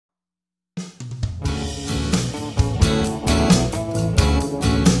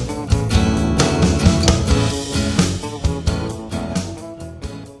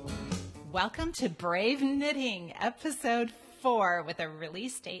welcome to Brave Knitting, episode 4, with a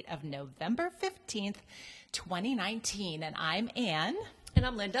release date of November 15th, 2019. And I'm Anne. And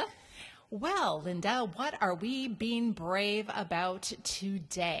I'm Linda. Well, Linda, what are we being brave about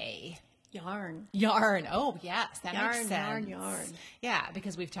today? Yarn. Yarn. Oh, yes, that makes sense. Yarn. Yeah,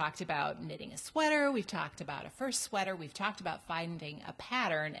 because we've talked about knitting a sweater, we've talked about a first sweater, we've talked about finding a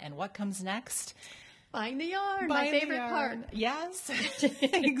pattern, and what comes next? Buying the yarn, my favorite part. Yes,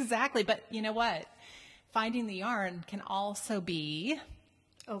 exactly. But you know what? Finding the yarn can also be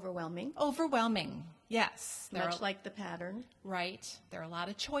Overwhelming. Yes. Much like the pattern. Right. There are a lot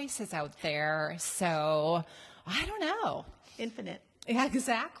of choices out there. So I don't know. Infinite. Yeah,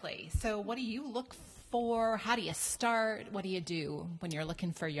 exactly. So what do you look for? How do you start? What do you do when you're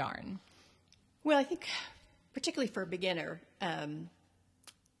looking for yarn? Well, I think particularly for a beginner,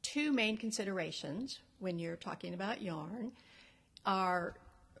 two main considerations when you're talking about yarn are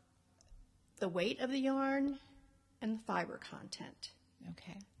the weight of the yarn and the fiber content.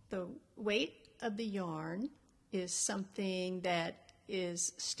 Okay. The weight of the yarn is something that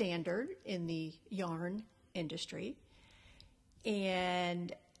is standard in the yarn industry.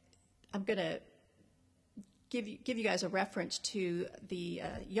 And I'm going to give you guys a reference to the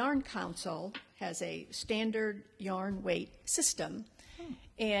Yarn Council has a standard yarn weight system.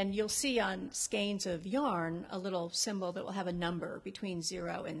 And you'll see on skeins of yarn a little symbol that will have a number between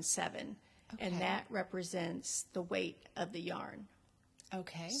 0 and 7. Okay. And that represents the weight of the yarn.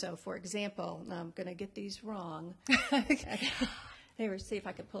 Okay. So, for example, now I'm going to get these wrong. See if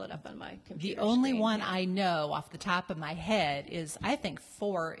I can pull it up on my computer. The only screen. one I know off the top of my head is, I think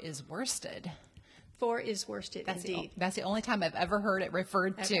 4 is worsted. 4 is worsted, indeed. That's the only time I've ever heard it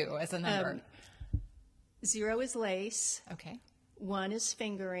referred to as a number. 0 is lace. Okay. 1 is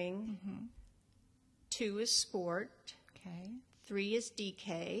fingering. 2 is sport. Okay. 3 is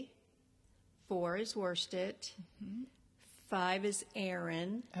DK. 4 is worsted. 5 is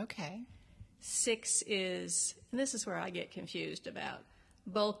Aran. Okay. 6 is, and this is where I get confused about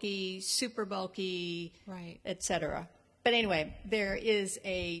bulky, super bulky, right, etc. But anyway, there is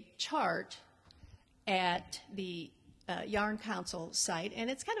a chart at the Yarn Council site, and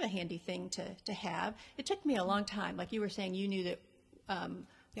it's kind of a handy thing to have. It took me a long time, like you were saying, you knew that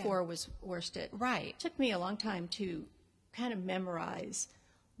 4 was worsted. Right. It took me a long time to kind of memorize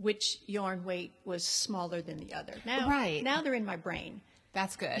which yarn weight was smaller than the other. Now they're in my brain.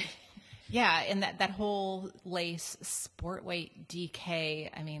 That's good. Yeah, and that whole lace sport weight DK,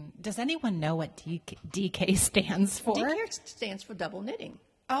 I mean, does anyone know what DK stands for? DK stands for double knitting.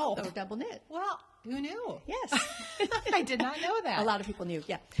 Oh. Or double knit. Well, who knew? Yes. I did not know that. A lot of people knew,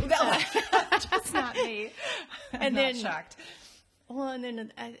 yeah. Just not me. I'm not shocked. Well, and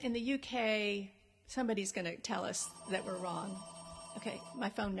then in the UK, somebody's going to tell us that we're wrong. Okay, my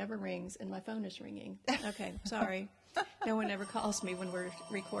phone never rings, and my phone is ringing. Okay, sorry. No one ever calls me when we're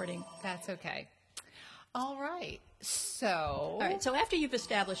recording. That's okay. All right. So after you've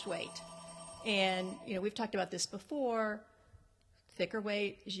established weight, and we've talked about this before, thicker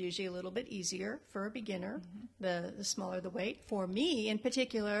weight is usually a little bit easier for a beginner. The smaller the weight. For me, in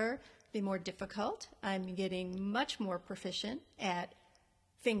particular, the more difficult. I'm getting much more proficient at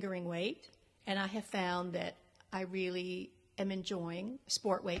fingering weight, and I have found that I really am enjoying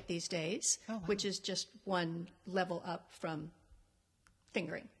sport weight these days, which is just one level up from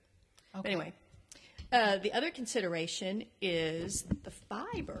fingering. Okay. But anyway, the other consideration is the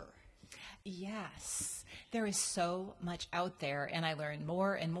fiber. Yes. There is so much out there, and I learn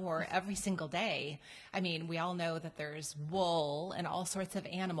more and more every single day. I mean, we all know that there's wool and all sorts of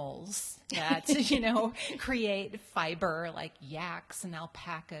animals that, create fiber, like yaks and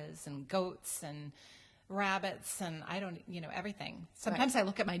alpacas and goats and rabbits and everything. Sometimes I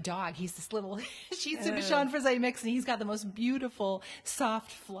look at my dog. He's this little Shih Tzu Bichon Frise mix, and he's got the most beautiful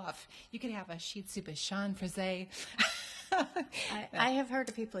soft fluff. You could have a Shih Tzu Bichon Frise. I have heard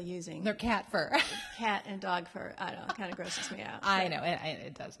of people using their cat fur. Cat and dog fur. I don't know. It kind of grosses me out. I know.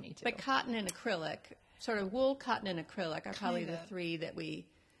 It does me too. But cotton and acrylic, sort of wool, cotton, and acrylic are probably the three that we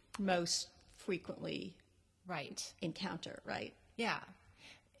most frequently encounter, right? Yeah.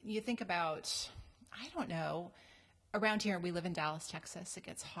 You think about, I don't know, around here, we live in Dallas, Texas. It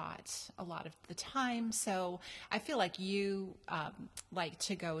gets hot a lot of the time. So I feel like you like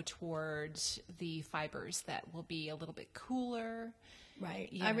to go towards the fibers that will be a little bit cooler. Right.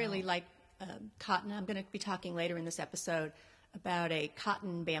 I really like cotton. I'm going to be talking later in this episode about a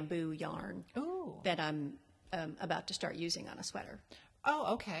cotton bamboo yarn that I'm about to start using on a sweater.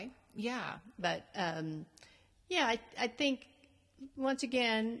 Oh, okay. Yeah. But, I think, once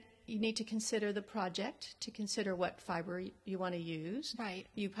again, you need to consider the project, to consider what fiber you want to use. Right.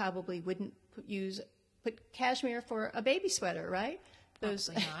 You probably wouldn't put cashmere for a baby sweater, right?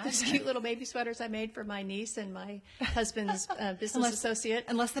 Those cute little baby sweaters I made for my niece and my husband's business associate.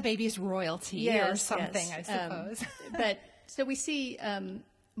 Unless the baby's royalty or something, yes. I suppose. But so we see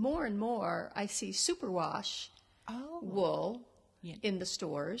more and more, I see superwash wool in the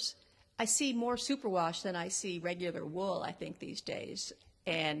stores. I see more superwash than I see regular wool, I think, these days.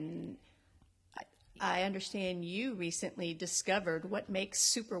 And I understand you recently discovered what makes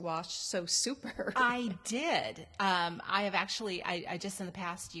superwash so super. I did. I have actually, I just in the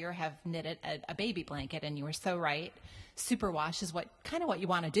past year have knitted a baby blanket, and you were so right. Superwash is what you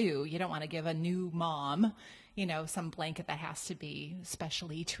want to do. You don't want to give a new mom, some blanket that has to be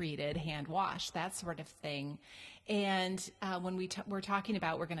specially treated, hand washed, that sort of thing. And when we're going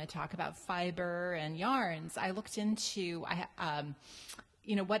to talk about fiber and yarns, I looked into,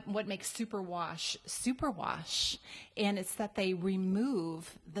 what makes superwash, and it's that they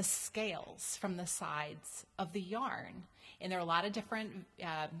remove the scales from the sides of the yarn. And there are a lot of different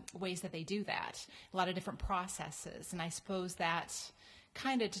ways that they do that, a lot of different processes. And I suppose that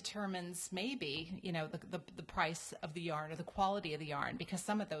kind of determines maybe, the price of the yarn or the quality of the yarn, because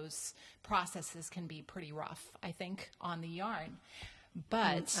some of those processes can be pretty rough, I think, on the yarn.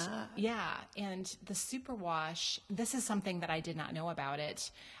 But and the superwash, this is something that I did not know about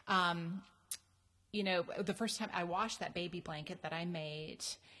it. The first time I washed that baby blanket that I made,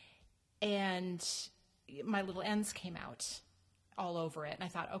 and my little ends came out all over it. And I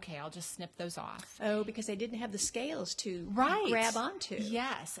thought, okay, I'll just snip those off. Oh, because they didn't have the scales to grab onto.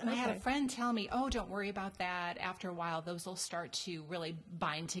 Yes. And I had a friend tell me, oh, don't worry about that. After a while, those will start to really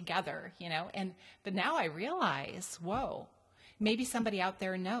bind together, but now I realize, whoa, maybe somebody out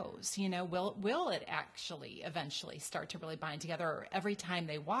there knows, will it actually eventually start to really bind together, or every time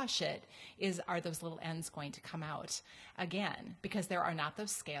they wash it, are those little ends going to come out again, because there are not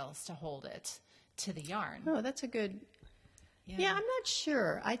those scales to hold it to the yarn. Oh, that's a good. Yeah, I'm not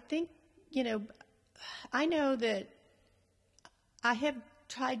sure. I think, I know that I have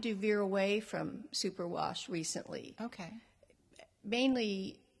tried to veer away from superwash recently. Okay.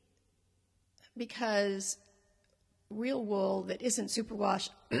 Mainly because real wool that isn't superwash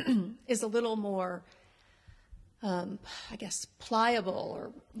is a little more, I guess, pliable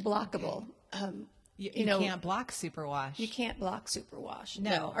or blockable. Okay. You can't block superwash. You can't block superwash.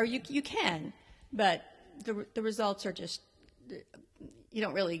 No. Or you can, but the results are just,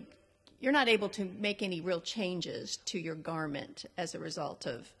 you're not able to make any real changes to your garment as a result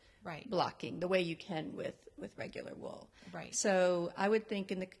of blocking the way you can with regular wool. Right. So I would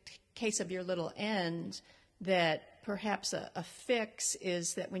think in the case of your little ends that perhaps a fix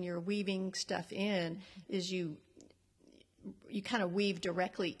is that when you're weaving stuff in, is you kind of weave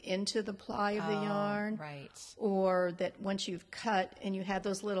directly into the ply of the yarn. Right. Or that once you've cut and you have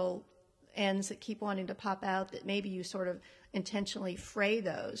those little ends that keep wanting to pop out, that maybe you sort of intentionally fray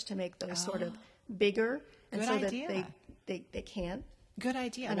those to make those sort of bigger, and Good so idea. that they can't. Good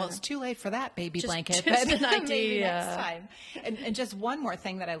idea. Well, it's too late for that baby blanket. Just but an idea. Maybe next time. And just one more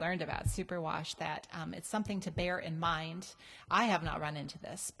thing that I learned about superwash, that it's something to bear in mind. I have not run into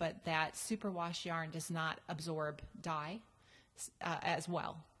this, but that superwash yarn does not absorb dye as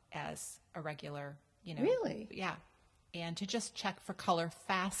well as a regular, Really? Yeah. And to just check for color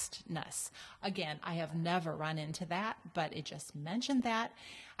fastness. Again, I have never run into that, but it just mentioned that.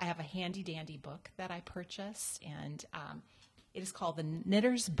 I have a handy dandy book that I purchased, and it is called The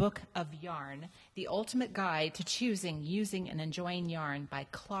Knitter's Book of Yarn, The Ultimate Guide to Choosing, Using, and Enjoying Yarn by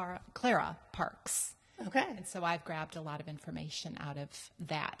Clara Parks. Okay. And so I've grabbed a lot of information out of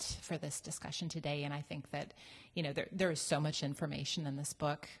that for this discussion today, and I think that, there is so much information in this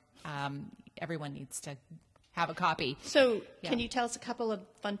book. Everyone needs to have a copy. So can you tell us a couple of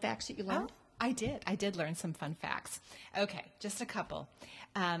fun facts that you learned? I did learn some fun facts. Okay, just a couple.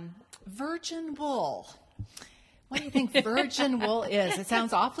 Virgin wool. What do you think virgin wool is? It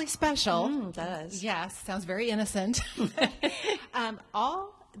sounds awfully special. It does. Yes, sounds very innocent.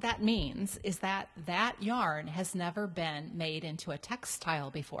 All that means is that yarn has never been made into a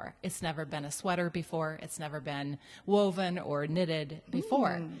textile before. It's never been a sweater before. It's never been woven or knitted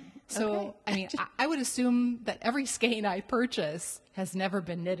before. So, I would assume that every skein I purchase has never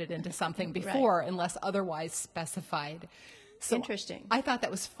been knitted into something before, unless otherwise specified. So interesting. I thought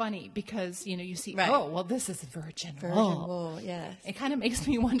that was funny because, you see, this is virgin wool. Virgin wool, yes. It kind of makes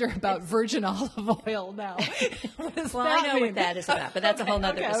me wonder about virgin olive oil now. I know what that is about, but that's a whole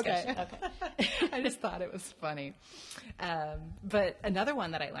nother discussion. Okay. I just thought it was funny. But another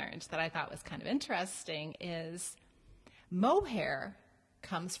one that I learned that I thought was kind of interesting is mohair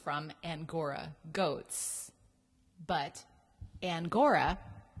comes from Angora goats, but Angora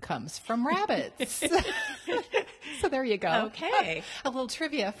comes from rabbits. So there you go. Okay. A little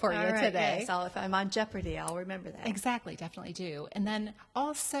trivia for you All right, today. yes, if I'm on Jeopardy, I'll remember that. Exactly, definitely do. And then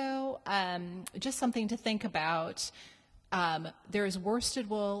also, just something to think about. There is worsted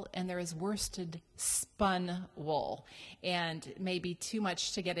wool and there is worsted spun wool. And maybe too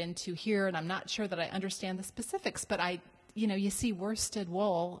much to get into here, and I'm not sure that I understand the specifics, but you see worsted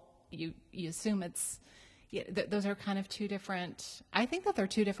wool, you assume it's, those are kind of two different, I think that they're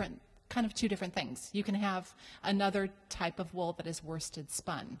two different things. You can have another type of wool that is worsted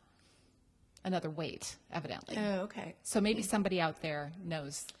spun, another weight, evidently. Oh, okay. So maybe somebody out there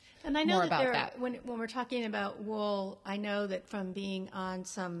knows And I know more that about there, that. when we're talking about wool, I know that from being on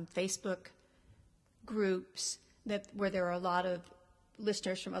some Facebook groups where there are a lot of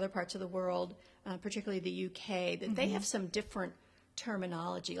listeners from other parts of the world, particularly the UK, that they have some different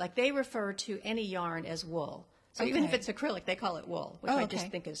terminology. Like they refer to any yarn as wool. So even if Okay. it's acrylic, they call it wool, which Oh, I just okay.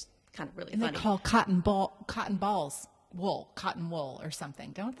 think is kind of really And funny. they call cotton balls wool, cotton wool or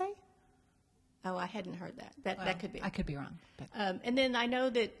something, don't they? Oh, I hadn't heard that. That could be. I could be wrong. But And then I know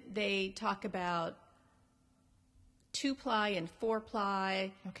that they talk about 2-ply and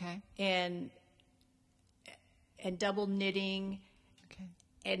 4-ply okay. and double knitting, Okay.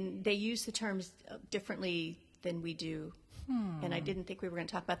 and they use the terms differently than we do. And I didn't think we were going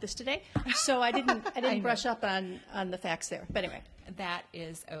to talk about this today, so I didn't brush up on the facts there. But anyway, That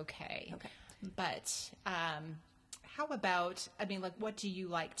is okay. Okay. But how about, what do you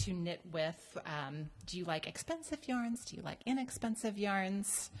like to knit with? Do you like expensive yarns? Do you like inexpensive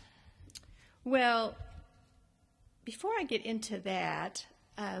yarns? well, before I get into that,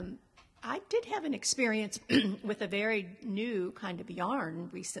 I did have an experience with a very new kind of yarn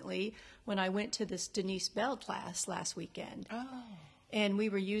recently when I went to this Denise Bell class last weekend. Oh. And we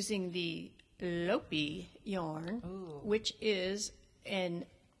were using the Lopi yarn, which is an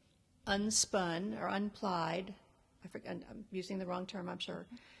unspun or unplied, I'm using the wrong term, I'm sure,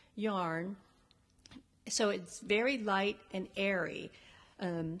 yarn. So it's very light and airy.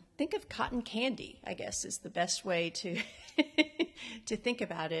 Think of cotton candy, I guess, is the best way to to think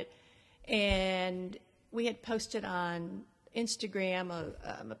about it. And we had posted on Instagram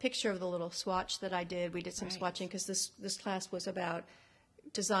a picture of the little swatch that I did. We did some Right. swatching because this class was about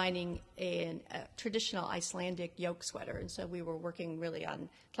designing a traditional Icelandic yoke sweater. And so we were working really on,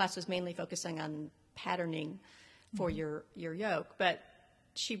 class was mainly focusing on patterning for your yoke. But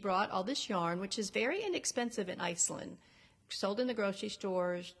she brought all this yarn, which is very inexpensive in Iceland, sold in the grocery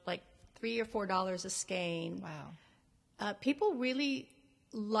stores, like $3 or $4 a skein. Wow. People really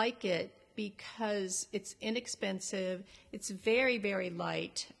like it because it's inexpensive. It's very, very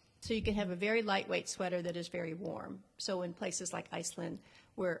light. So you can have a very lightweight sweater that is very warm. So in places like Iceland,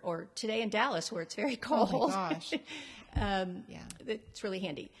 or today in Dallas, where it's very cold, Oh my gosh. Yeah. it's really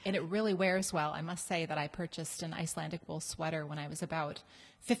handy. And it really wears well. I must say that I purchased an Icelandic wool sweater when I was about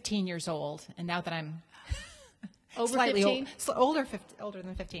 15 years old. And now that I'm Over slightly 15? older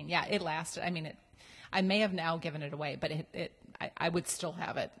than 15, yeah, it lasted. I may have now given it away, but I would still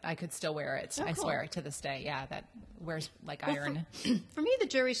have it. I could still wear it. Oh, I cool. swear, to this day. Yeah, that wears like iron. For me, the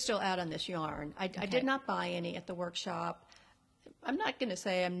jury's still out on this yarn. I did not buy any at the workshop. I'm not going to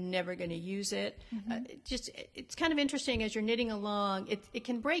say I'm never going to use it. It's kind of interesting as you're knitting along. It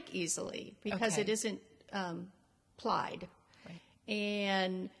can break easily because Okay. it isn't plied. Right.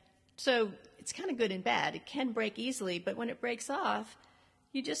 And so it's kind of good and bad. It can break easily, but when it breaks off,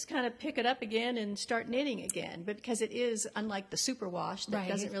 you just kind of pick it up again and start knitting again. But because it is, unlike the superwash that Right.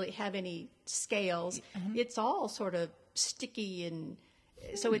 doesn't really have any scales, it's all sort of sticky, and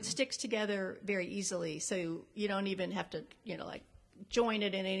so it sticks together very easily. So you don't even have to, like join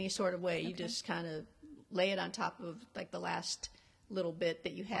it in any sort of way. You just kind of lay it on top of like the last little bit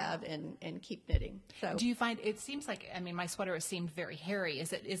that you have and keep knitting. So Do you find it seems like my sweater has seemed very hairy.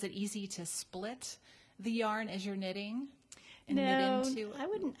 Is it easy to split the yarn as you're knitting? And no, knit into I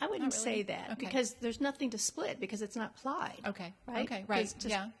wouldn't Not say really? that Okay. because there's nothing to split because it's not plied. Okay. Right? Okay, right, 'Cause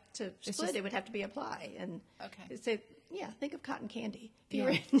yeah. To It's split just- it would have to be a ply, and Okay. So think of cotton candy. If you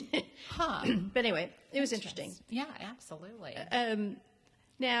Yeah. were Huh. But anyway, it was interesting. Yeah, absolutely.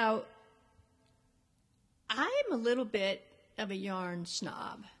 Now, I'm a little bit of a yarn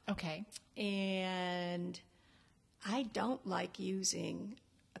snob, Okay. and I don't like using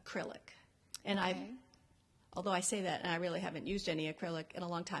acrylic. And Okay. although I say that, and I really haven't used any acrylic in a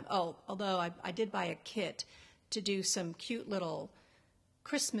long time. Oh, although I did buy a kit to do some cute little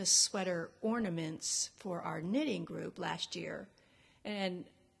Christmas sweater ornaments for our knitting group last year. And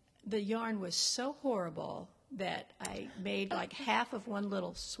the yarn was so horrible that I made like half of one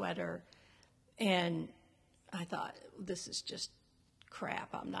little sweater, and I thought, this is just crap.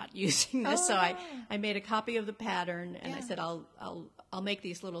 I'm not using this. So I made a copy of the pattern, and I said, I'll make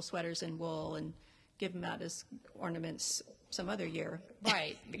these little sweaters in wool and give them out as ornaments some other year.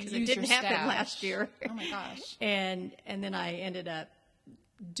 Right. Because Use it didn't your happen stash. last year. Oh my gosh. And then I ended up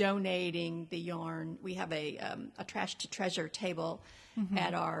donating the yarn. We have a trash to treasure table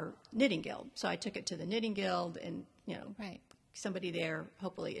at our knitting guild. So I took it to the knitting guild, and Right. somebody there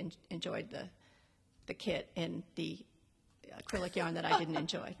hopefully enjoyed the kit and the acrylic yarn that I didn't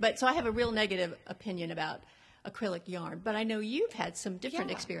enjoy. But so I have a real negative opinion about acrylic yarn, but I know you've had some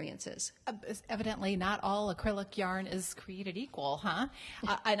different Yeah. experiences. Evidently, not all acrylic yarn is created equal, huh?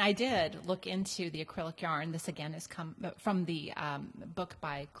 And I did look into the acrylic yarn. This again is come from the book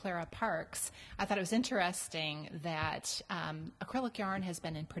by Clara Parks. I thought it was interesting that acrylic yarn has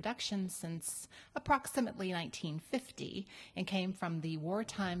been in production since approximately 1950 and came from the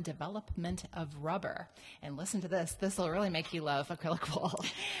wartime development of rubber. And listen to this. This will really make you love acrylic wool.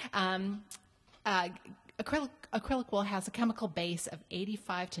 Acrylic wool has a chemical base of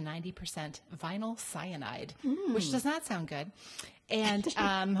 85 to 90% vinyl cyanide, which does not sound good. And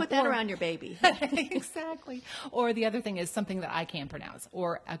Put that around your baby. exactly. Or the other thing is something that I can't pronounce,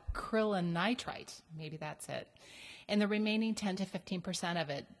 or acrylonitrite. Maybe that's it. And the remaining 10 to 15% of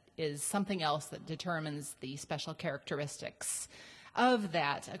it is something else that determines the special characteristics of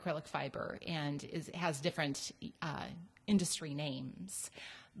that acrylic fiber and has different industry names.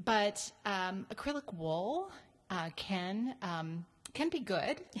 But acrylic wool can be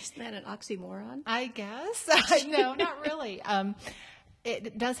good, Isn't that an oxymoron? I guess. No, not really.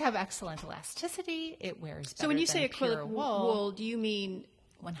 It does have excellent elasticity. It wears better So when you than say pure acrylic wool, do you mean,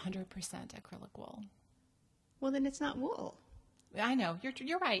 100% acrylic wool. well, then it's not wool. I know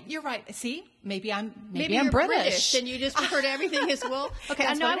you're right. You're right. See, maybe I'm You're British. and you just refer to everything as wool. Okay,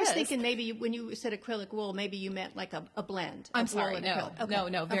 That's I know. what I it was is. thinking maybe when you said acrylic wool, maybe you meant like a blend. I'm of wool sorry. and No, acrylic. Okay.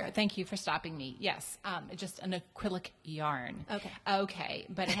 no. Thank you for stopping me. Yes, just an acrylic yarn. Okay. Okay,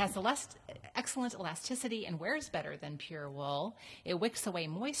 but it has excellent elasticity and wears better than pure wool. It wicks away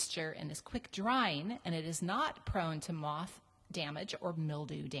moisture and is quick drying, and it is not prone to moth damage or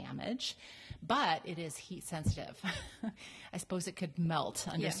mildew damage, but it is heat sensitive. I suppose it could melt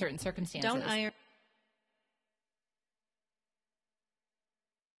under Yeah. certain circumstances. Don't iron.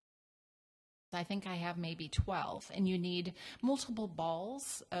 I think I have maybe 12, and you need multiple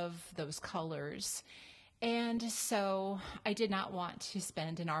balls of those colors. And so I did not want to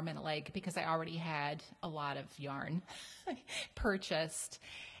spend an arm and a leg because I already had a lot of yarn purchased.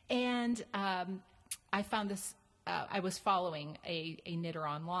 And I found this, I was following a knitter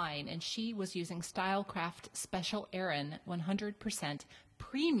online, and she was using Stylecraft Special Aran 100%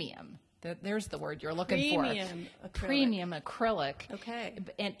 premium. There's the word you're looking Premium for. acrylic. Premium acrylic. Okay.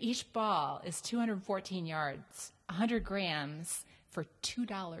 And each ball is 214 yards, 100 grams for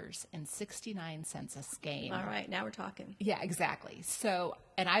 $2.69 a skein. All right, now we're talking. Yeah, exactly. So,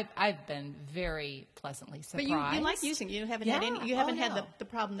 and I've been very pleasantly surprised. But you like using it. You haven't had Yeah. any. You haven't Oh, had no. the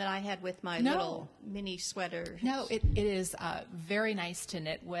problem that I had with my No. little mini sweater. No, it is very nice to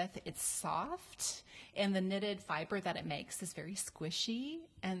knit with. It's soft, and the knitted fiber that it makes is very squishy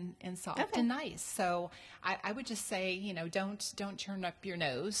and soft Okay. and nice. So I would just say, don't turn up your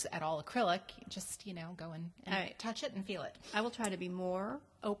nose at all acrylic. Just, go and All right. touch it and feel it. I will try to be more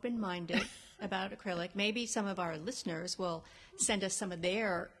open-minded about acrylic. Maybe some of our listeners will send us some of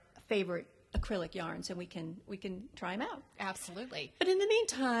their favorite acrylic yarns, and we can try them out. Absolutely. But in the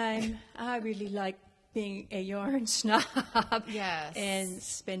meantime, I really like being a yarn snob. Yes. And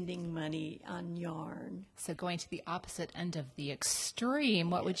spending money on yarn. So going to the opposite end of the extreme,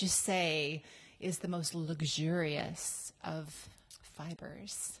 what would you say is the most luxurious of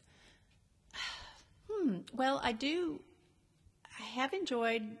fibers? Well, I have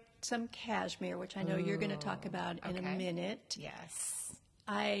enjoyed some cashmere, which I know you're going to talk about in a okay. minute. Yes.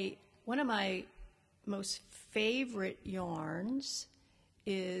 One of my most favorite yarns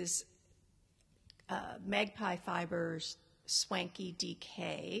is Magpie Fibers Swanky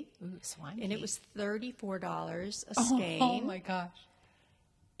DK. Ooh, swanky. And it was $34 a skein. Oh my gosh.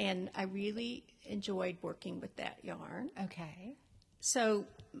 And I really enjoyed working with that yarn. Okay. So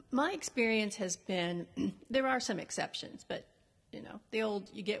my experience has been, there are some exceptions, but the old,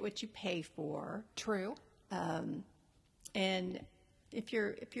 you get what you pay for. True. And if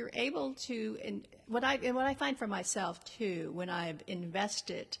you're able to, and what I find for myself too, when I've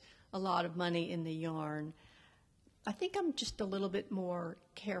invested a lot of money in the yarn, I think I'm just a little bit more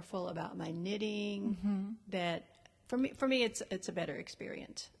careful about my knitting. That for me, it's a better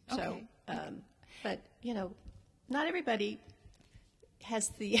experience. So Okay. But, not everybody has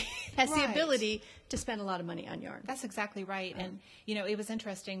the has the Right. ability to spend a lot of money on yarn. That's exactly right. And, it was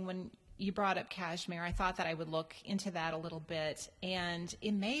interesting when you brought up cashmere. I thought that I would look into that a little bit, and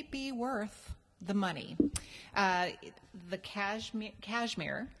it may be worth the money. The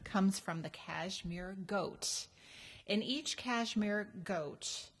cashmere comes from the cashmere goat, and each cashmere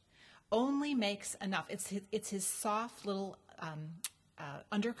goat only makes enough. It's his soft little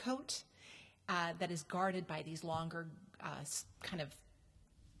undercoat that is guarded by these longer kind of,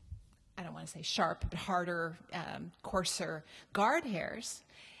 I don't want to say sharp, but harder, coarser guard hairs.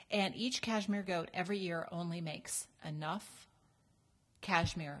 And each cashmere goat every year only makes enough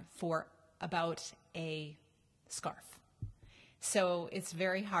cashmere for about a scarf. So it's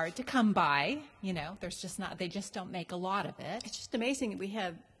very hard to come by. They just don't make a lot of it. It's just amazing that we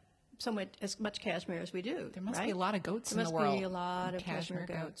have as much cashmere as we do. There must right? be a lot of goats There in the must world. be a lot of cashmere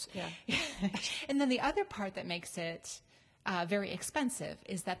goats. Yeah. And then the other part that makes it very expensive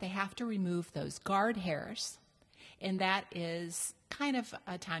is that they have to remove those guard hairs. And that is kind of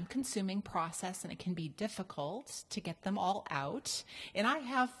a time-consuming process, and it can be difficult to get them all out. And I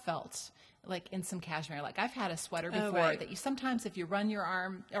have felt like in some cashmere, like I've had a sweater before right. that sometimes if you run your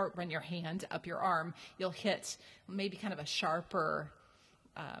arm or run your hand up your arm, you'll hit maybe kind of a sharper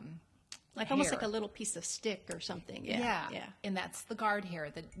Almost hair. like a little piece of stick or something. Yeah. Yeah. And that's the guard hair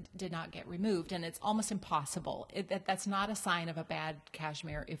that did not get removed, and it's almost impossible. That's not a sign of a bad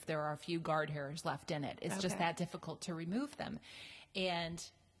cashmere if there are a few guard hairs left in it. It's just Okay. that difficult to remove them. And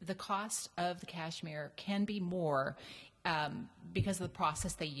the cost of the cashmere can be more because of the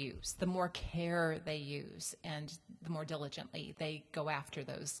process they use. The more care they use and the more diligently they go after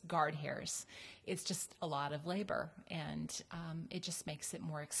those guard hairs, it's just a lot of labor, and it just makes it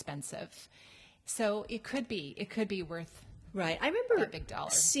more expensive. So it could be worth Right. I remember big dollar.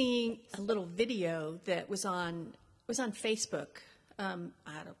 seeing a little video that was on Facebook.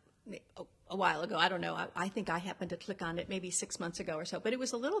 A while ago. I don't know. I think I happened to click on it maybe 6 months ago or so. But it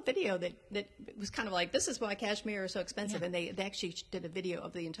was a little video that was kind of like, this is why cashmere is so expensive. Yeah. And they actually did a video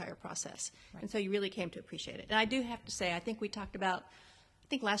of the entire process. Right. And so you really came to appreciate it. And I do have to say, I think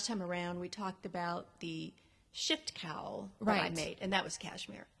last time around we talked about the shift cowl that I Right. made. And that was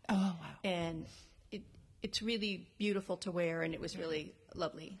cashmere. Oh, wow. And it's really beautiful to wear, and it was really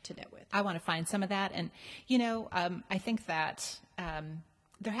lovely to knit with. I want to find some of that. And, I think that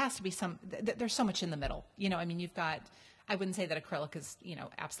there has to be there's so much in the middle. You've got, I wouldn't say that acrylic is,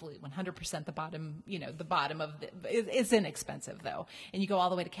 absolutely 100% the bottom, the bottom of it's inexpensive though. And you go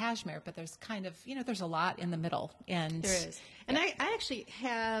all the way to cashmere, but there's kind of, there's a lot in the middle. And there is. And I actually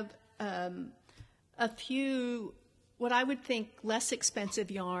have a few, what I would think less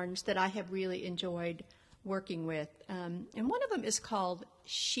expensive yarns that I have really enjoyed working with. And one of them is called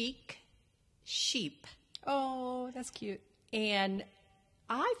Chic Sheep. Oh, that's cute. And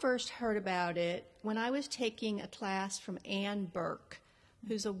I first heard about it when I was taking a class from Anne Burke,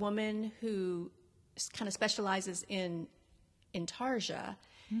 who's a woman who kind of specializes in Tarsia.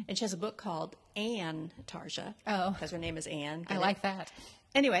 And she has a book called Anne Tarsia. Oh. Because her name is Anne. I like that.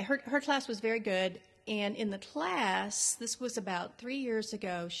 Anyway, her class was very good. And in the class, this was about 3 years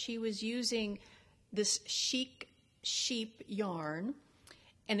ago, she was using this Chic Sheep yarn.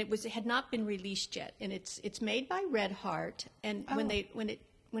 And it had not been released yet, and it's made by Red Heart. And when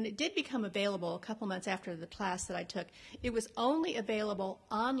it did become available a couple months after the class that I took, it was only available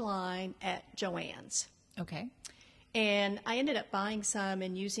online at Joann's. Okay. And I ended up buying some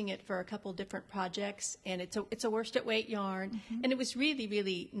and using it for a couple different projects. And it's a worsted weight yarn, and it was really,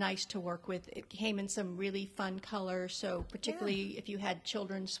 really nice to work with. It came in some really fun colors, so particularly if you had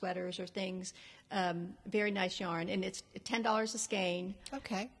children's sweaters or things, very nice yarn. And it's $10 a skein.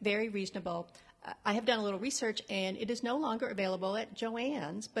 Okay. Very reasonable. I have done a little research, and it is no longer available at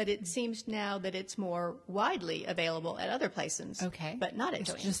Joann's, but it seems now that it's more widely available at other places. Okay. But not at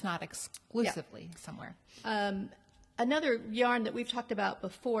It's Joann's. just not exclusively somewhere. Another yarn that we've talked about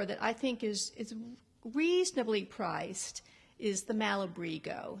before that I think is reasonably priced is the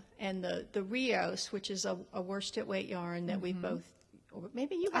Malabrigo, and the Rios, which is a worsted weight yarn that we've both, or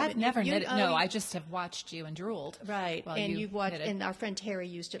maybe you haven't. I've never knit it. No, you- I just have watched you and drooled. Right, while and you've watched, knitted. and our friend Terry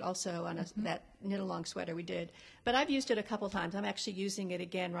used it also on that knit-along sweater we did. But I've used it a couple times. I'm actually using it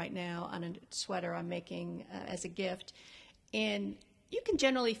again right now on a sweater I'm making as a gift, and you can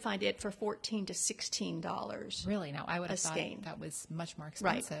generally find it for $14 to $16. Really? Now, I would have a thought skein. that was much more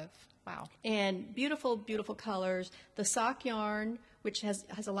Right. expensive. Wow. And beautiful, beautiful colors. The sock yarn, which has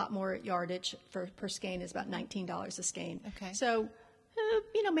a lot more yardage per skein, is about $19 a skein. Okay. So,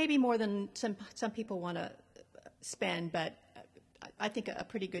 maybe more than some people want to spend, but I think, a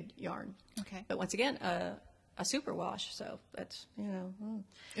pretty good yarn. Okay. But once again, a superwash, so that's, and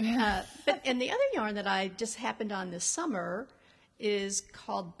the other yarn that I just happened on this summer is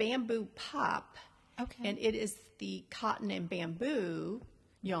called Bamboo Pop. Okay. And it is the cotton and bamboo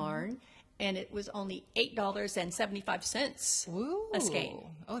yarn, and it was only $8.75 a skein.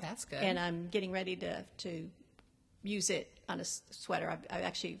 Oh, that's good. And I'm getting ready to use it on a sweater. I've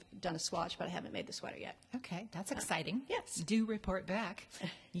actually done a swatch, but I haven't made the sweater yet. Okay, that's exciting. Yes. Do report back.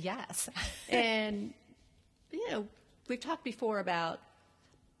 Yes. And, we've talked before about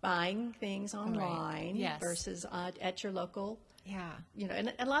buying things online Yes. versus at your local. Yeah.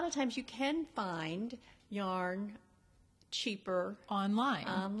 And a lot of times you can find yarn cheaper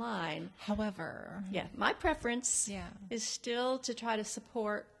Online. However, Yeah, my preference Yeah. is still to try to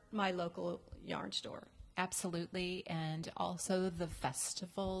support my local yarn store. absolutely. And also the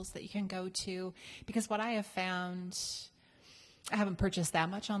festivals that you can go to. Because what I have found, I haven't purchased that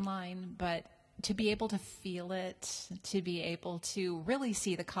much online, but to be able to feel it, to be able to really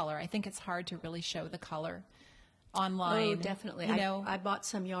see the color, I think it's hard to really show the color online. Oh, definitely. I bought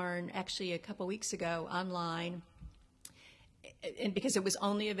some yarn actually a couple weeks ago online, and because it was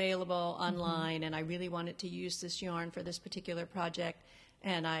only available online, and I really wanted to use this yarn for this particular project,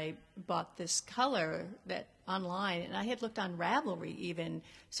 and I bought this color that online, and I had looked on Ravelry even,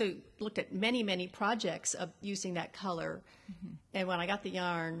 so looked at many, many projects of using that color, and when I got the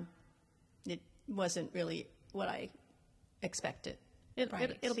yarn, it wasn't really what I expected.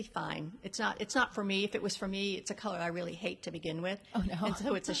 Right. It'll be fine. It's not for me. If it was for me, it's a color I really hate to begin with. Oh, no. And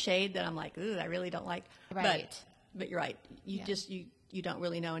so it's a shade that I'm like, ooh, I really don't like. Right. But you're right. You don't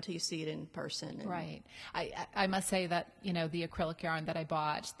really know until you see it in person. And Right. I must say that, the acrylic yarn that I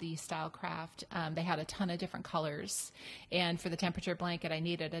bought, the Stylecraft, they had a ton of different colors. And for the temperature blanket, I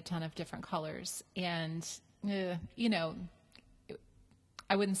needed a ton of different colors. And,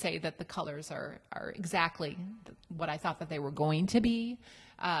 I wouldn't say that the colors are exactly what I thought that they were going to be.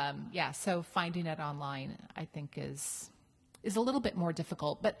 So finding it online, I think, is a little bit more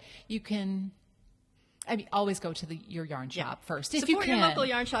difficult. But you can, always go to your yarn shop first. If you Support can. your local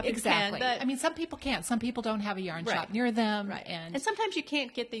yarn shop if you Exactly. can, but- some people can't. Some people don't have a yarn Right. shop near them. Right. And sometimes you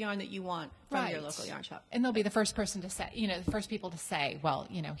can't get the yarn that you want from your Right. local yarn shop. And they'll be the first person to say, the first people to say, well,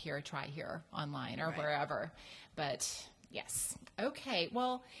 here, try here online or Right. wherever. But yes. Okay.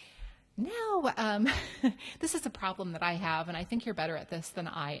 Well, now this is a problem that I have, and I think you're better at this than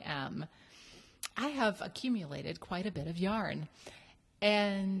I am. I have accumulated quite a bit of yarn,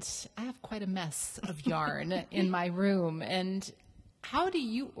 and I have quite a mess of yarn in my room. And how do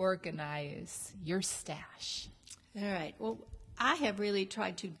you organize your stash? All right. Well, I have really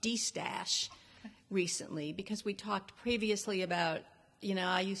tried to de-stash recently because we talked previously about,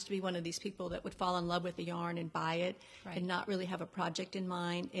 I used to be one of these people that would fall in love with the yarn and buy it Right. and not really have a project in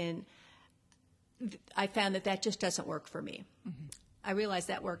mind. And I found that just doesn't work for me. I realize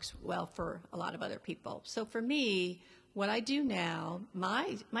that works well for a lot of other people. So for me, what I do now,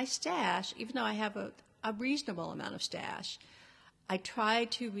 my stash, even though I have a reasonable amount of stash, I try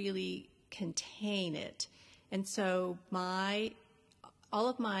to really contain it. And so all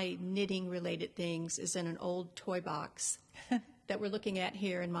of my knitting related things is in an old toy box that we're looking at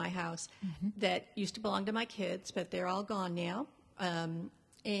here in my house that used to belong to my kids, but they're all gone now.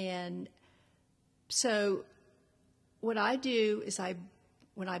 And so what I do is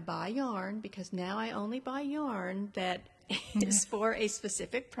when I buy yarn, because now I only buy yarn that is for a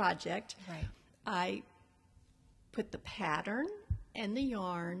specific project, Right. I put the pattern and the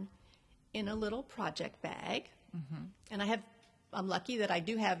yarn in a little project bag. And I'm lucky that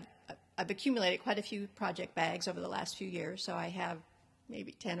I've accumulated quite a few project bags over the last few years, so I have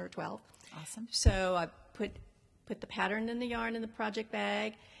maybe 10 or 12. Awesome. So I put the pattern and the yarn in the project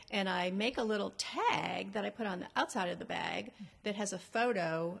bag, and I make a little tag that I put on the outside of the bag that has a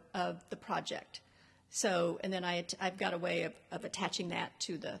photo of the project. So, and then I've got a way of attaching that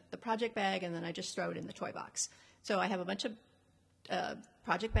to the project bag, and then I just throw it in the toy box. So I have a bunch of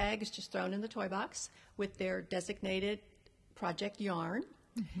project bags just thrown in the toy box with their designated project yarn.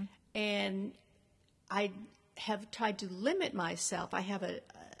 And I have tried to limit myself. I have a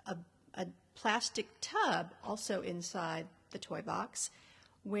plastic tub also inside the toy box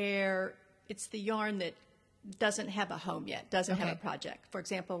where it's the yarn that doesn't have a home yet, doesn't have a project. For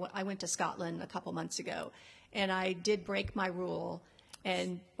example, I went to Scotland a couple months ago, and I did break my rule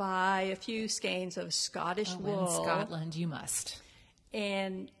and buy a few skeins of Scottish wool. In Scotland, you must.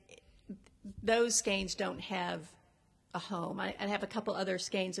 And those skeins don't have a home. I have a couple other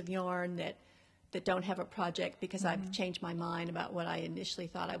skeins of yarn that don't have a project because I've changed my mind about what I initially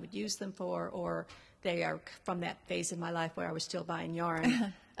thought I would use them for, or They are from that phase in my life where I was still buying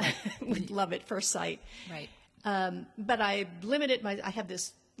yarn with love at first sight. Right. But I limited I have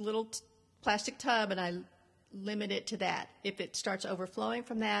this little plastic tub, and I limit it to that. If it starts overflowing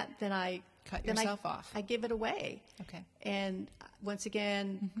from that, then I Cut yourself off. I give it away. Okay. And once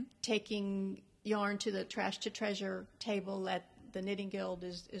again, taking yarn to the Trash to Treasure table at the Knitting Guild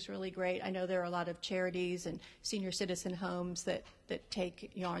is really great. I know there are a lot of charities and senior citizen homes that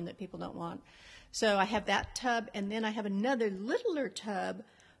take yarn that people don't want. So I have that tub, and then I have another littler tub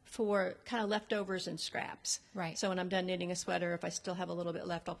for kind of leftovers and scraps. Right. So when I'm done knitting a sweater, if I still have a little bit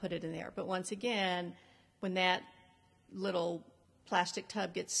left, I'll put it in there. But once again, when that little plastic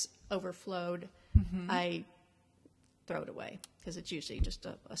tub gets overflowed, I throw it away because it's usually just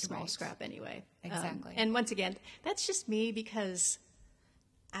a small Right. scrap anyway. Exactly. And once again, that's just me because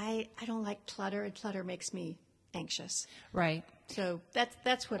I don't like clutter, and clutter makes me anxious. Right. So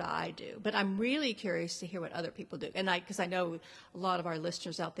that's what I do. But I'm really curious to hear what other people do. And because I know a lot of our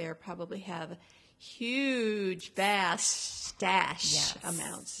listeners out there probably have huge, vast stash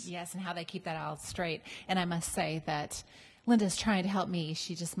amounts. Yes, and how they keep that all straight. And I must say that Linda's trying to help me.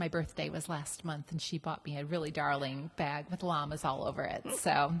 My birthday was last month, and she bought me a really darling bag with llamas all over it.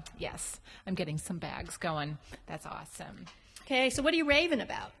 So, yes, I'm getting some bags going. That's awesome. Okay, so what are you raving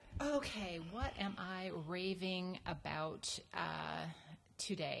about? Okay, what am I raving about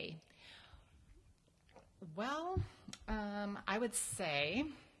today? Well, I would say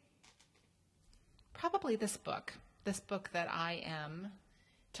probably this book that I am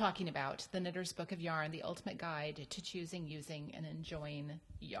talking about, The Knitter's Book of Yarn, The Ultimate Guide to Choosing, Using, and Enjoying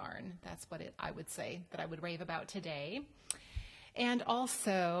Yarn. That's what I would say that I would rave about today. And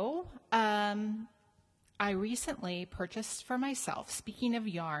also, I recently purchased for myself, speaking of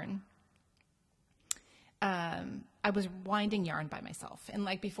yarn, I was winding yarn by myself. And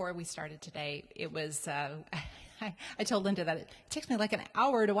like before we started today, it was, I told Linda that it takes me like an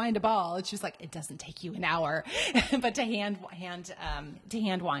hour to wind a ball. And she was like, it doesn't take you an hour, but to hand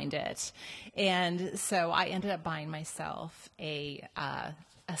wind it. And so I ended up buying myself a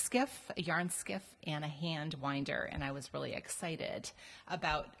skiff, a yarn skiff, and a hand winder. And I was really excited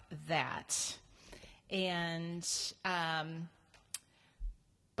about that. And,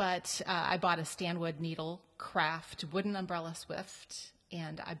 but I bought a Stanwood Needle Craft wooden umbrella Swift,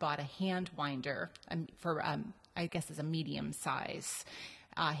 and I bought a hand winder for, I guess it's a medium size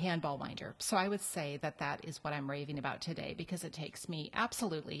handball winder. So I would say that is what I'm raving about today, because it takes me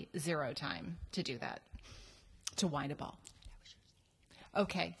absolutely zero time to do that, to wind a ball.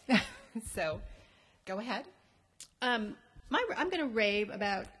 Okay, so go ahead. I'm going to rave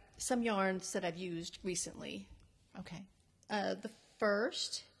about some yarns that I've used recently. Okay. The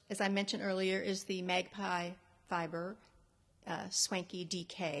first, as I mentioned earlier, is the Magpie Fiber Swanky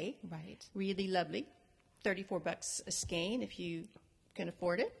DK. Right. Really lovely. $34 a skein if you can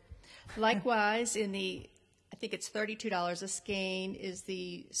afford it. Likewise, I think it's $32 a skein, is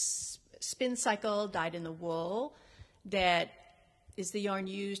the Spin Cycle Dyed in the Wool. That is the yarn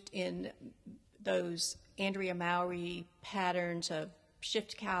used in those Andrea Mowry patterns of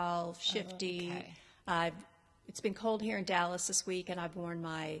Shift Cowl, Shifty. Okay. It's been cold here in Dallas this week, and I've worn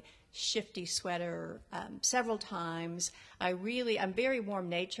my Shifty sweater several times. I'm very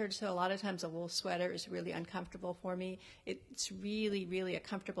warm-natured, so a lot of times a wool sweater is really uncomfortable for me. It's really, really a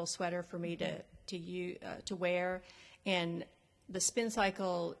comfortable sweater for me to wear. And the Spin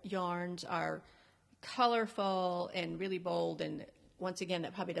Cycle yarns are colorful and really bold, and once again,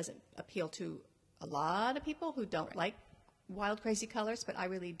 that probably doesn't appeal to a lot of people who don't like wild, crazy colors, but I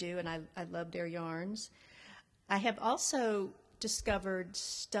really do, and I love their yarns. I have also discovered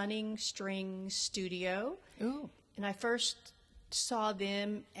Stunning String Studio. Ooh. And I first saw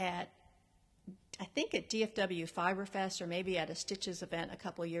them I think at DFW Fiberfest, or maybe at a Stitches event a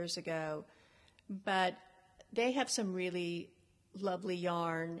couple of years ago. But they have some really lovely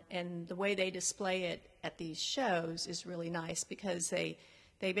yarn, and the way they display it at these shows is really nice, because they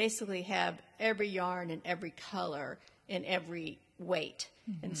basically have every yarn in every color in every weight.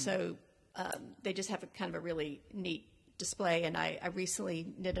 Mm-hmm. And so they just have a kind of a really neat display. And I recently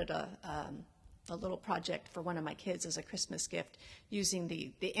knitted a little project for one of my kids as a Christmas gift using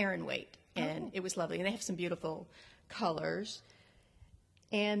the Aran weight, and it was lovely. And they have some beautiful colors.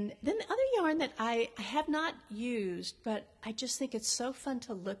 And then the other yarn that I have not used, but I just think it's so fun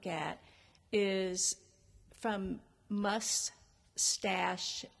to look at, is from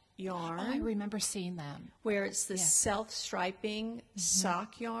Mustache Yarn. Oh, I remember seeing them. Where it's the self-striping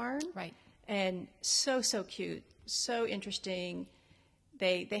sock yarn. Right. And so cute, so interesting.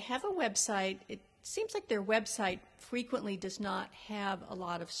 They have a website. seems like their website frequently does not have a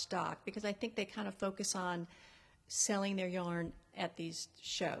lot of stock because I think they kind of focus on selling their yarn at these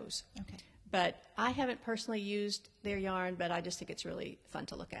shows. Okay. But I haven't personally used their yarn, but I just think it's really fun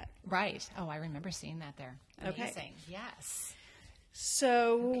to look at. Right. Oh, I remember seeing that there. Amazing. Okay. Yes.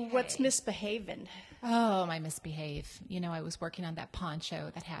 So what's Okay. misbehaving? Oh, my misbehave. I was working on that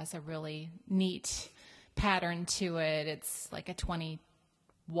poncho that has a really neat pattern to it. It's like a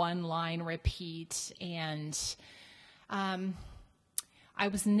 21 line repeat. And I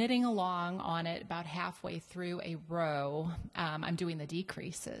was knitting along on it about halfway through a row. I'm doing the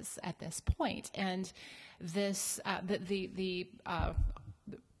decreases at this point. And this, the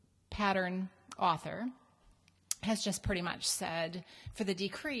pattern author has just pretty much said, for the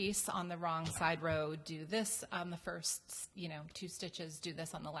decrease on the wrong side row, do this on the first, 2 stitches, do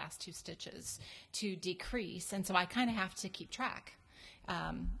this on the last 2 stitches to decrease. And so I kind of have to keep track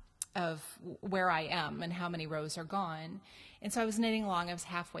of where I am and how many rows are gone. And so I was knitting along, I was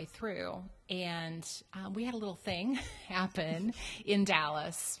halfway through, and we had a little thing happen in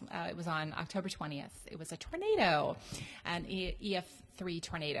Dallas. It was on October 20th. It was a tornado, an EF3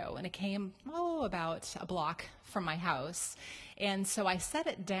 tornado, and it came, about a block from my house. And so I set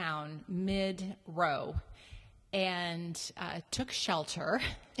it down mid-row and took shelter.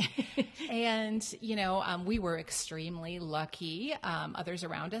 And, we were extremely lucky. Others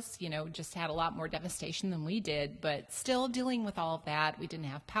around us, just had a lot more devastation than we did, but still dealing with all of that. We didn't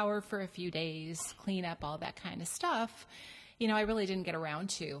have power for a few days, clean up, all that kind of stuff. I really didn't get around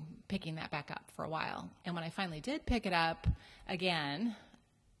to picking that back up for a while. And when I finally did pick it up again,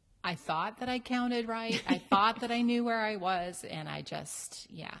 I thought that I counted right. I thought that I knew where I was, and I just,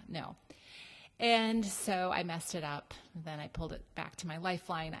 no. And so I messed it up. Then I pulled it back to my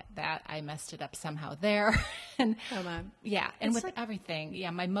lifeline. I messed it up somehow there. And Oh, my. yeah, and It's with everything,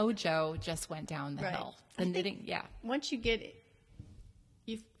 my mojo just went down the Right. hill. The knitting, Once you get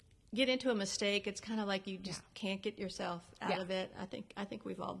into a mistake, it's kind of like you just can't get yourself out Yeah. of it. I think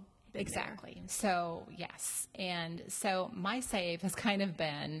we've all been exactly. So yes, and so my save has kind of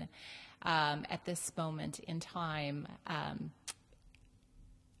been at this moment in time.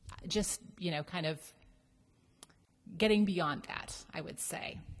 Just, kind of getting beyond that, I would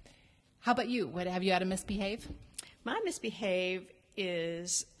say. How about you? Have you had a misbehave? My misbehave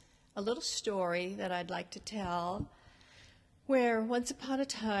is a little story that I'd like to tell where once upon a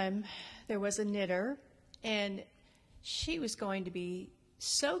time there was a knitter and she was going to be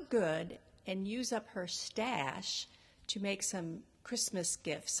so good and use up her stash to make some Christmas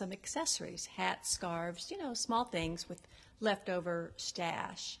gifts, some accessories, hats, scarves, small things with leftover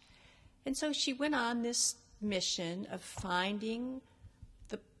stash. And so she went on this mission of finding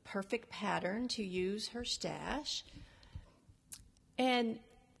the perfect pattern to use her stash. And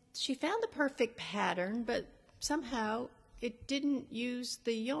she found the perfect pattern, but somehow it didn't use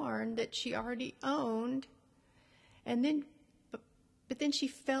the yarn that she already owned. And then, but then she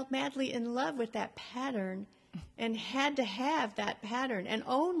fell madly in love with that pattern and had to have that pattern and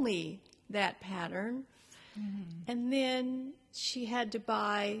only that pattern. Mm-hmm. And then she had to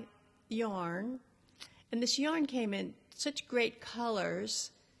buy yarn, and this yarn came in such great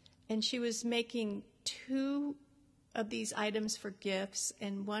colors, and she was making 2 of these items for gifts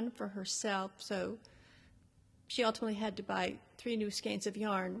and 1 for herself, so she ultimately had to buy 3 new skeins of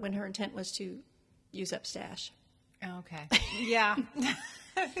yarn when her intent was to use up stash. Okay. Yeah.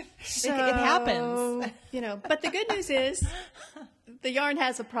 So, it happens. But the good news is the yarn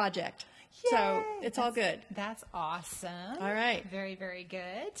has a project. So Yay! it's all good. That's awesome. All right. Very, very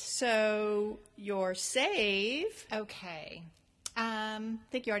good. So your save, Okay. I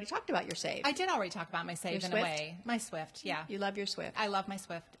think you already talked about your save. I did already talk about my save Your in a Swift? way. My Swift, yeah. You love your Swift. I love my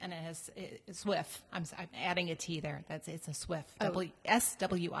Swift, and it's Swift. I'm adding a T there. It's a Swift. Oh.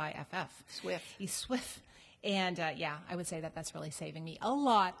 SWIFF. Swift. He's Swift. And I would say that that's really saving me a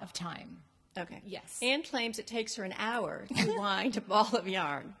lot of time. Okay. Yes. Anne claims it takes her an hour to wind a ball of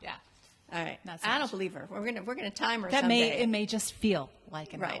yarn. Yeah. All right. Not so I much. don't believe her. We're gonna time her That someday. it may just feel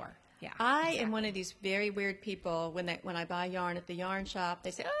like an Right. hour. Yeah. I am one of these very weird people when I buy yarn at the yarn shop.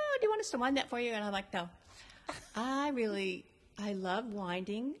 They say, "Oh, do you want us to wind that for you?" And I'm like, "No." I love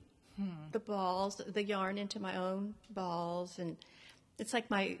winding the balls, the yarn into my own balls, and it's like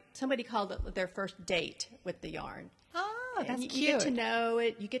somebody called it their first date with the yarn. Oh, that's And you cute. get to know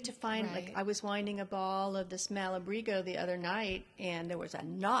it. You get to find, Right. like, I was winding a ball of this Malabrigo the other night, and there was a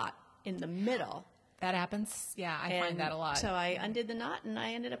knot in the middle. That happens. Yeah, I find that a lot. So I undid the knot, and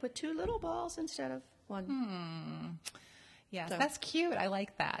I ended up with 2 little balls instead of 1. Yes, so- that's cute. I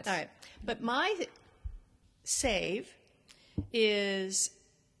like that. All right. But my save is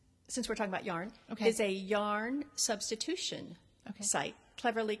since we're talking about yarn, Okay. is a yarn substitution site,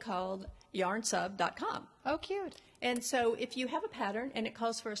 cleverly called yarnsub.com. Oh, cute. And so if you have a pattern and it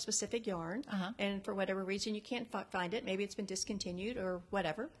calls for a specific yarn, and for whatever reason you can't find it, maybe it's been discontinued or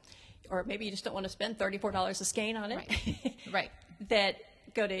whatever, or maybe you just don't want to spend $34 a skein on it, Right. that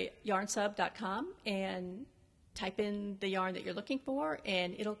go to yarnsub.com and type in the yarn that you're looking for,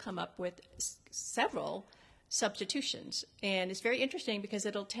 and it'll come up with several substitutions. And it's very interesting because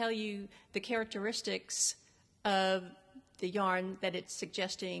it'll tell you the characteristics of the yarn that it's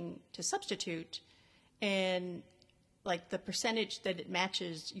suggesting to substitute and like the percentage that it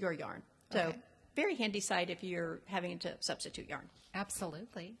matches your yarn. So very handy site if you're having to substitute yarn.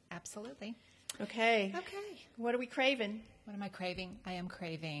 Absolutely. Absolutely. Okay. Okay. What are we craving? What am I craving? I am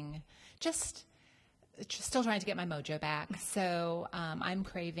craving just still trying to get my mojo back. So I'm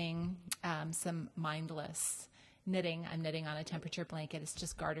craving some mindless knitting. I'm knitting on a temperature blanket. It's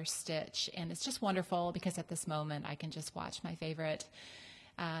just garter stitch, and it's just wonderful because at this moment I can just watch my favorite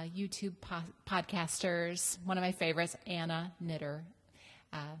YouTube podcasters. One of my favorites, Anna Knitter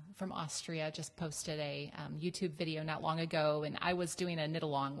from Austria, just posted a YouTube video not long ago, and I was doing a knit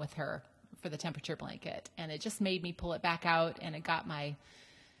along with her for the temperature blanket, and it just made me pull it back out, and it got my,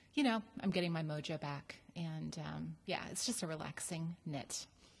 I'm getting my mojo back, and it's just a relaxing knit.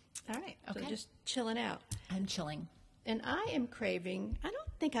 All right. Okay. So just chilling out. I'm chilling. And I am craving, I don't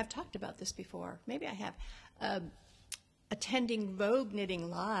think I've talked about this before. Maybe I have. Attending Vogue Knitting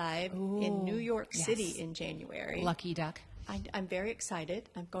Live in New York City in January. Lucky duck. I'm very excited.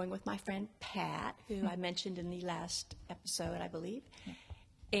 I'm going with my friend Pat, who I mentioned in the last episode, I believe.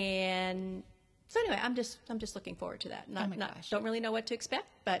 And so anyway, I'm just looking forward to that. Don't really know what to expect,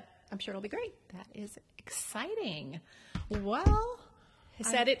 but I'm sure it'll be great. That is exciting. Well, is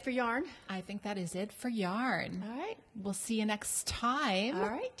that it for yarn? I think that is it for yarn. All right. We'll see you next time. All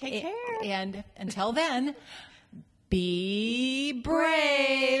right. Take care. And until then, be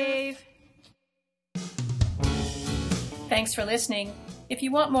brave. Thanks for listening. If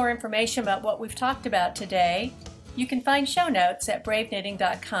you want more information about what we've talked about today, you can find show notes at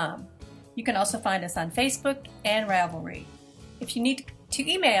braveknitting.com. You can also find us on Facebook and Ravelry. If you need to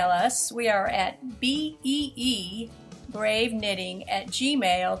email us, we are at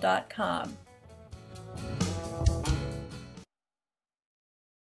beebraveKnitting@gmail.com.